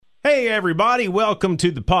Hey, everybody. Welcome to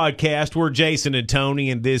the podcast. We're Jason and Tony,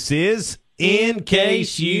 and this is In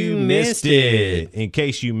Case You Missed It. In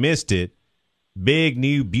case you missed it, big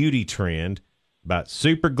new beauty trend about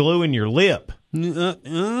super gluing your lip.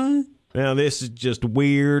 Now, this is just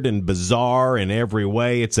weird and bizarre in every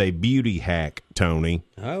way. It's a beauty hack, Tony.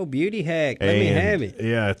 Oh, beauty hack. Let me have it.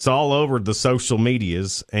 Yeah, it's all over the social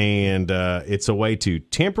medias, and it's a way to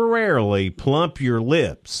temporarily plump your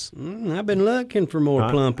lips. I've been looking for more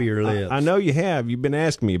plumpier lips. I know you have. You've been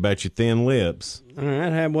asking me about your thin lips. All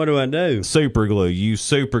right, what do I do? Super glue. Use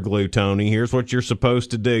super glue, Tony. Here's what you're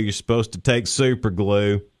supposed to do. You're supposed to take super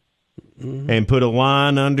glue and put a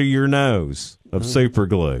line under your nose of super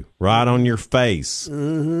glue right on your face.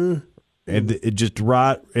 And it just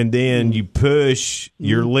and then you push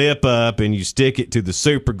your lip up and you stick it to the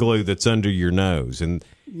super glue that's under your nose. And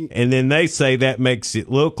then they say that makes it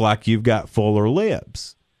look like you've got fuller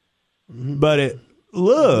lips. But it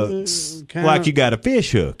looks like you got a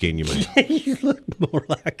fish hook in your mouth. You look more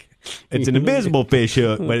like... It's an invisible fish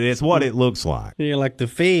hook, but it's what it looks like. Yeah, like the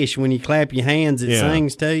fish, when you clap your hands, it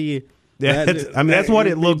sings to you. Yeah, that's what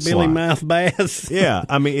it looks Billy like. Mouth Bass. Yeah,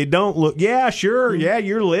 I mean, it don't look... Yeah, sure. Yeah,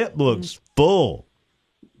 your lip looks full,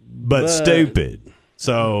 but stupid.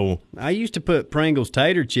 So... I used to put Pringles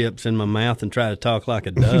tater chips in my mouth and try to talk like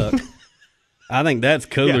a duck. I think that's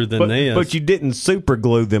cooler than this. But you didn't super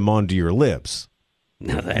glue them onto your lips.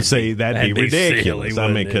 No, That'd be ridiculous.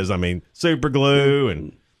 Silly, because super glue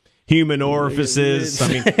and human orifices. I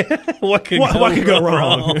mean, what could go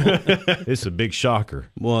wrong? It's a big shocker.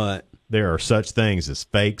 What? There are such things as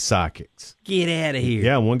fake psychics. Get out of here.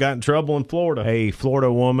 Yeah, one got in trouble in Florida. A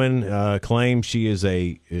Florida woman claims she is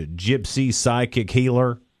a gypsy psychic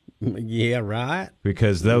healer. Yeah, right.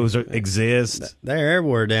 Because those exist. They're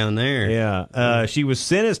everywhere down there. Yeah. She was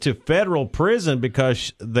sentenced to federal prison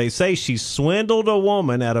because they say she swindled a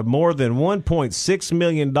woman out of more than $1.6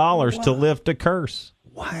 million to lift a curse.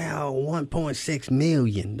 Wow, $1.6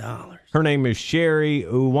 million. Her name is Sherry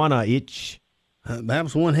Uwanaich. That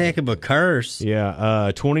was one heck of a curse.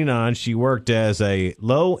 Yeah, 29. She worked as a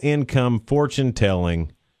low-income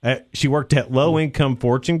fortune-telling. She worked at low-income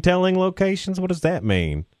fortune-telling locations? What does that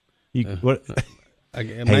mean? What?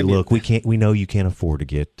 Hey, look, we know you can't afford to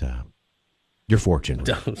get your fortune.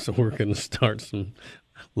 So we're going to start some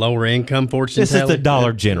lower-income fortune-telling? This is the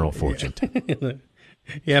Dollar General fortune.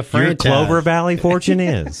 Yeah, your Clover Valley fortune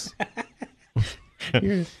is.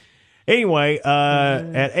 Anyway,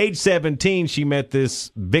 at age 17, she met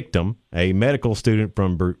this victim, a medical student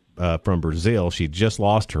from Brazil. She just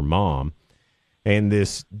lost her mom. And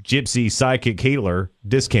this gypsy psychic healer,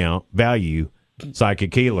 discount value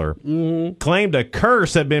psychic healer, claimed a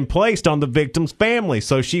curse had been placed on the victim's family.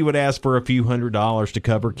 So she would ask for a few $100s to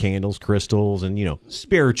cover candles, crystals, and,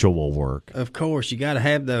 spiritual work. Of course, you got to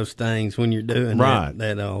have those things when you're doing right.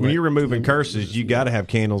 When you're removing curses, you got to have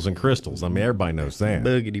candles and crystals. I mean, everybody knows that.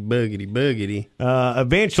 Boogity, boogity, boogity.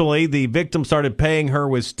 Eventually, the victim started paying her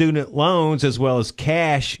with student loans as well as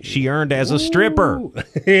cash she earned as a stripper.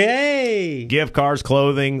 Hey! Gift cards,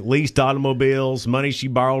 clothing, leased automobiles, money she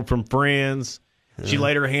borrowed from friends. She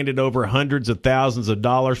later handed over hundreds of thousands of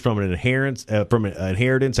dollars from an inheritance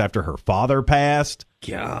after her father passed.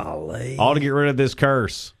 Golly. All to get rid of this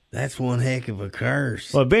curse. That's one heck of a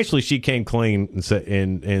curse. Well, eventually she came clean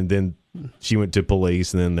and then she went to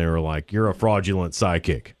police, and then they were like, "You're a fraudulent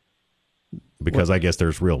psychic." Because I guess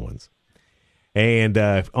there's real ones. And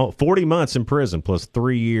 40 months in prison plus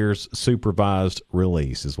 3 years supervised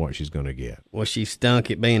release is what she's going to get. Well, she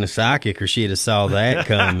stunk at being a psychic, or she'd have saw that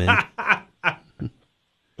coming.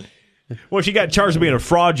 Well, she got charged with being a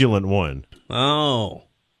fraudulent one. Oh.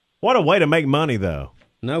 What a way to make money, though.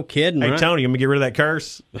 No kidding, Hey, right? Tony, you want me to get rid of that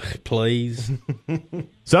curse? Please.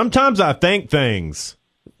 Sometimes I think things,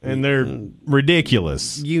 and they're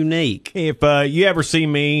ridiculous. Unique. If you ever see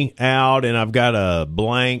me out and I've got a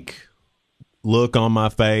blank look on my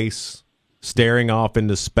face, staring off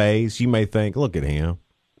into space, you may think, look at him.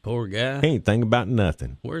 Poor guy. He ain't thinking about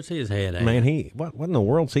nothing. Where's his head at? Man, what in the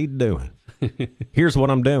world's he doing? Here's what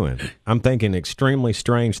I'm doing. I'm thinking extremely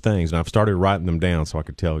strange things, and I've started writing them down so I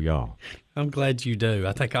could tell y'all. I'm glad you do.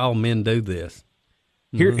 I think all men do this.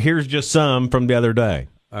 Here's just some from the other day.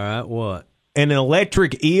 All right, what? An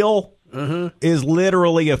electric eel is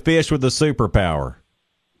literally a fish with a superpower.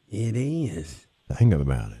 It is. Think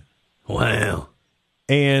about it. Wow.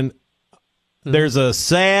 And there's a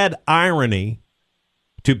sad irony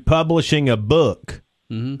to publishing a book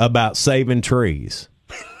about saving trees.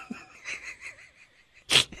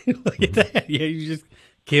 Look at that. Yeah, you just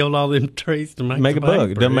killed all them trees to make a book.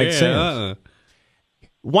 It doesn't make sense.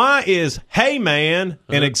 Why is "Hey man"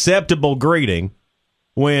 an acceptable greeting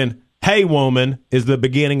when Hey woman is the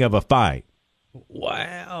beginning of a fight.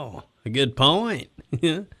 Wow. A good point.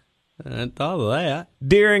 I hadn't thought of that.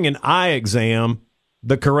 During an eye exam,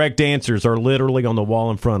 the correct answers are literally on the wall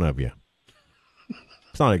in front of you.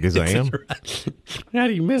 It's not an exam. How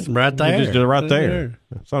do you miss them right there? Just right there.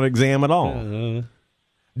 It's not an exam at all.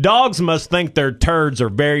 Dogs must think their turds are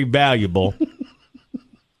very valuable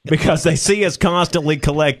because they see us constantly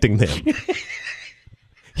collecting them.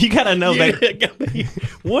 You got to know that.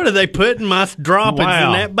 What are they putting my droppings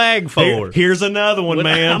in that bag for? Here's another one,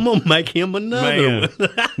 man. I'm going to make him another one.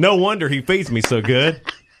 No wonder he feeds me so good.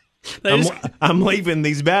 I'm leaving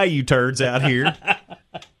these value turds out here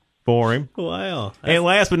for him. Wow. And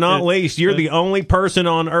last but not least, you're the only person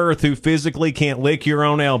on earth who physically can't lick your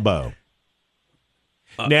own elbow.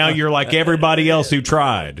 Now you're like everybody else who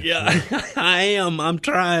tried. Yeah, I am. I'm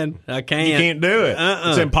trying. I can't. You can't do it.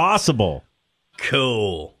 It's impossible.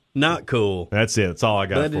 Cool. Not cool. That's it. That's all I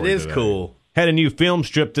got But for it you is today. cool. Had a new film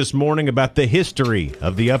strip this morning about the history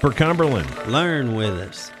of the Upper Cumberland. Learn with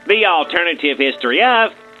us. The alternative history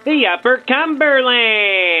of the Upper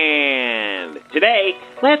Cumberland. Today,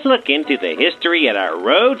 let's look into the history of our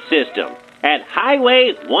road system at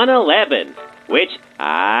Highway 111, which,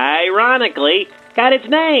 ironically, got its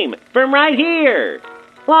name from right here.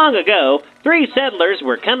 Long ago, 3 settlers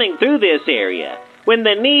were coming through this area when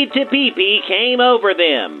the need to pee-pee came over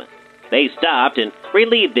them. They stopped and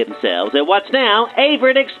relieved themselves at what's now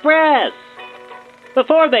Avert Express.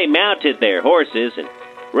 Before they mounted their horses and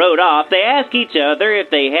rode off, they asked each other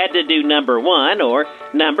if they had to do number 1 or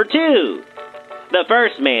number 2. The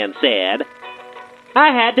first man said,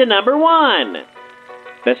 "I had to number 1.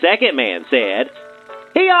 The second man said,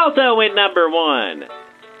 he also went number 1.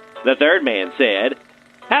 The third man said,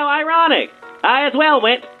 how ironic, I as well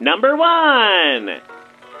went number 1.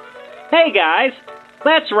 Hey guys,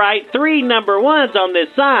 let's write 3 number 1s on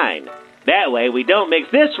this sign. That way we don't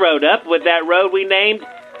mix this road up with that road we named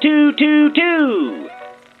 222.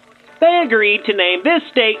 They agreed to name this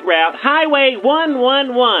state route Highway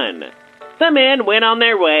 111. The men went on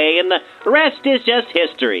their way, and the rest is just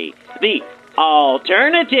history. The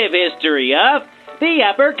alternative history of the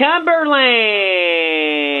Upper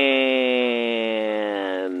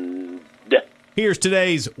Cumberland. Here's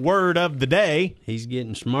today's word of the day. He's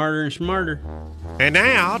getting smarter and smarter. And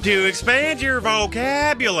now, to expand your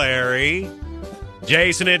vocabulary,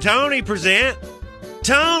 Jason and Tony present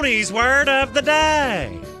Tony's word of the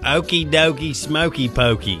day. Okie dokie smoky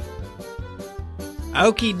pokey.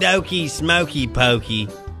 Okie dokie smoky pokey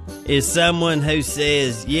is someone who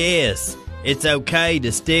says, yes, it's okay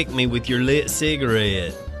to stick me with your lit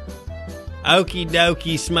cigarette. Okie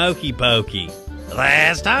dokie smoky pokey.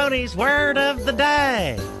 That's Tony's word of the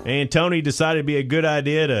day. And Tony decided it'd be a good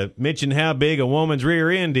idea to mention how big a woman's rear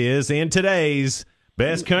end is in today's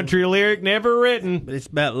best country lyric never written. But it's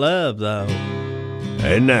about love, though.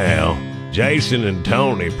 And now, Jason and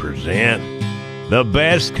Tony present the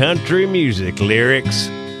best country music lyrics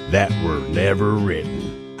that were never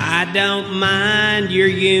written. I don't mind your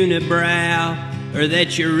unibrow, or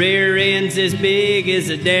that your rear end's as big as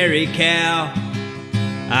a dairy cow.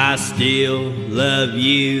 I still love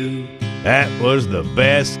you. That was the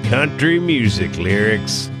best country music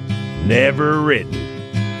lyrics never written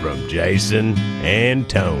from Jason and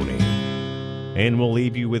Tony. And we'll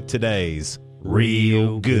leave you with today's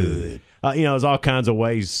Real Good. There's all kinds of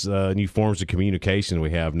ways, new forms of communication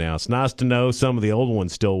we have now. It's nice to know some of the old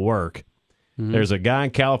ones still work. Mm-hmm. There's a guy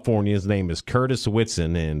in California, his name is Curtis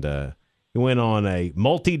Whitson, and he went on a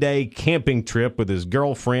multi-day camping trip with his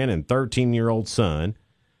girlfriend and 13-year-old son.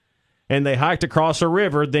 And they hiked across a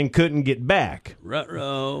river, then couldn't get back.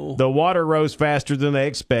 Ruh-roh. The water rose faster than they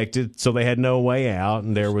expected, so they had no way out,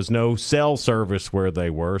 and there was no cell service where they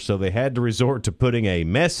were, so they had to resort to putting a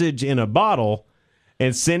message in a bottle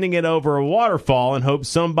and sending it over a waterfall and hope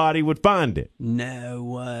somebody would find it. No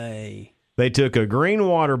way. They took a green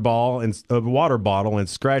water bottle and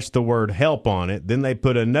scratched the word help on it. Then they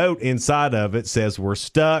put a note inside of it, says, we're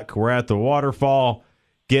stuck, we're at the waterfall,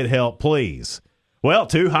 get help please. Well,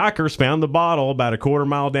 2 hikers found the bottle about a quarter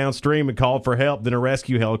mile downstream and called for help. Then a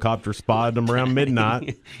rescue helicopter spotted them around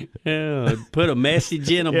midnight. Yeah, put a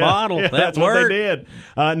message in a bottle. Yeah, that's what they did.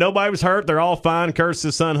 Nobody was hurt. They're all fine.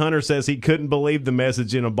 Curtis's son, Hunter, says he couldn't believe the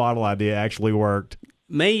message in a bottle idea actually worked.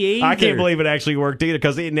 Me either. I can't believe it actually worked either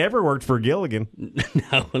because it never worked for Gilligan.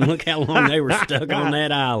 No, and look how long they were stuck on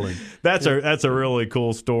that island. That's a really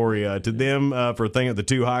cool story to them for the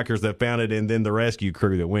 2 hikers that found it and then the rescue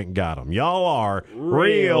crew that went and got them. Y'all are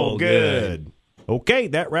real good. Okay,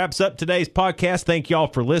 that wraps up today's podcast. Thank y'all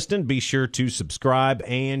for listening. Be sure to subscribe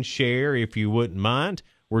and share if you wouldn't mind.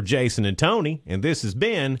 We're Jason and Tony, and this has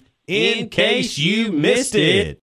been in case you missed it.